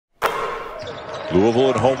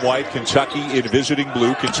Louisville in home white, Kentucky in visiting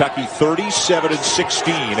blue. Kentucky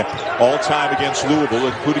 37-16 all-time against Louisville,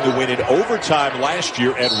 including a win in overtime last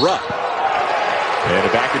year at Rupp.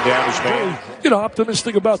 And backing down his man.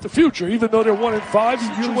 Optimistic about the future, even though they're 1-5.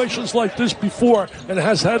 Situations like this before, and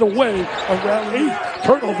has had a way around 8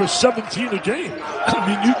 turnovers, 17 a game. I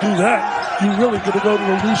mean, you do that, you're really going to go to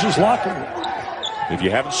the loser's locker room. If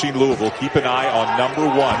you haven't seen Louisville, keep an eye on number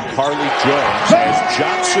 1, Carly Jones, as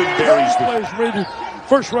Johnson buries the players rated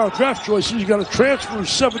first-round draft choices. You got a transfer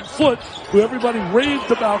who's 7 foot, who everybody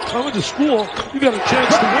raved about coming to school. You got a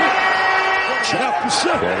chance to win.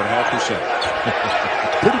 12.5%. 12.5%.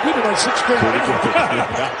 Pretty good in our 6th grade. Pretty good.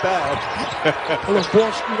 Not bad. A little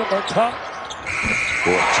ball screen up on top.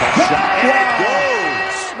 For a tough shot. And it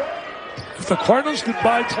goes. If the Cardinals can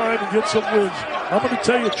buy time and get some wins, I'm going to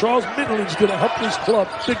tell you, Charles Minley's going to help this club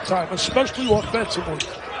big time, especially offensively.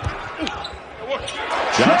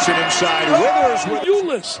 Johnson inside. Withers with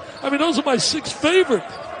Ulis. I mean, those are my 6 favorite.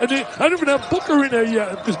 And I don't even have Booker in there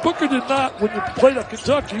yet, because Booker did not, when you played at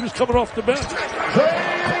Kentucky, he was coming off the bench.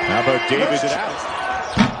 How about Davis it out?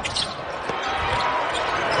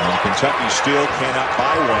 And Kentucky still cannot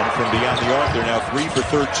buy one from beyond the arc. They're now 3 for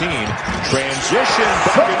 13. Transition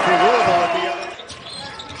bucket for Louisville at the other.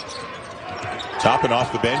 Topping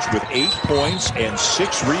off the bench with 8 points and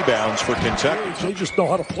 6 rebounds for Kentucky. They just know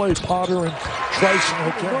how to play. Potter and Trice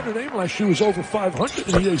and Notre Dame last year was over 500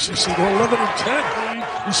 in the ACC. They're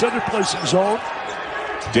 11-10. He said they're playing some zone.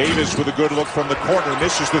 Davis with a good look from the corner.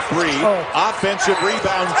 Misses the 3. Offensive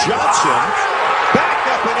rebound. Johnson. Back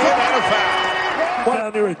up and in and a foul.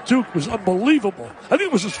 Down there at Duke was unbelievable. I think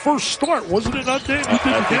it was his first start, wasn't it, not Dave? I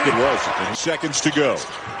think it was. Seconds to go.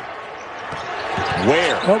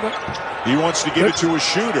 Ware. He wants to give it to a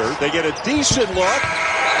shooter. They get a decent look,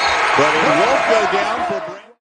 but it won't go down for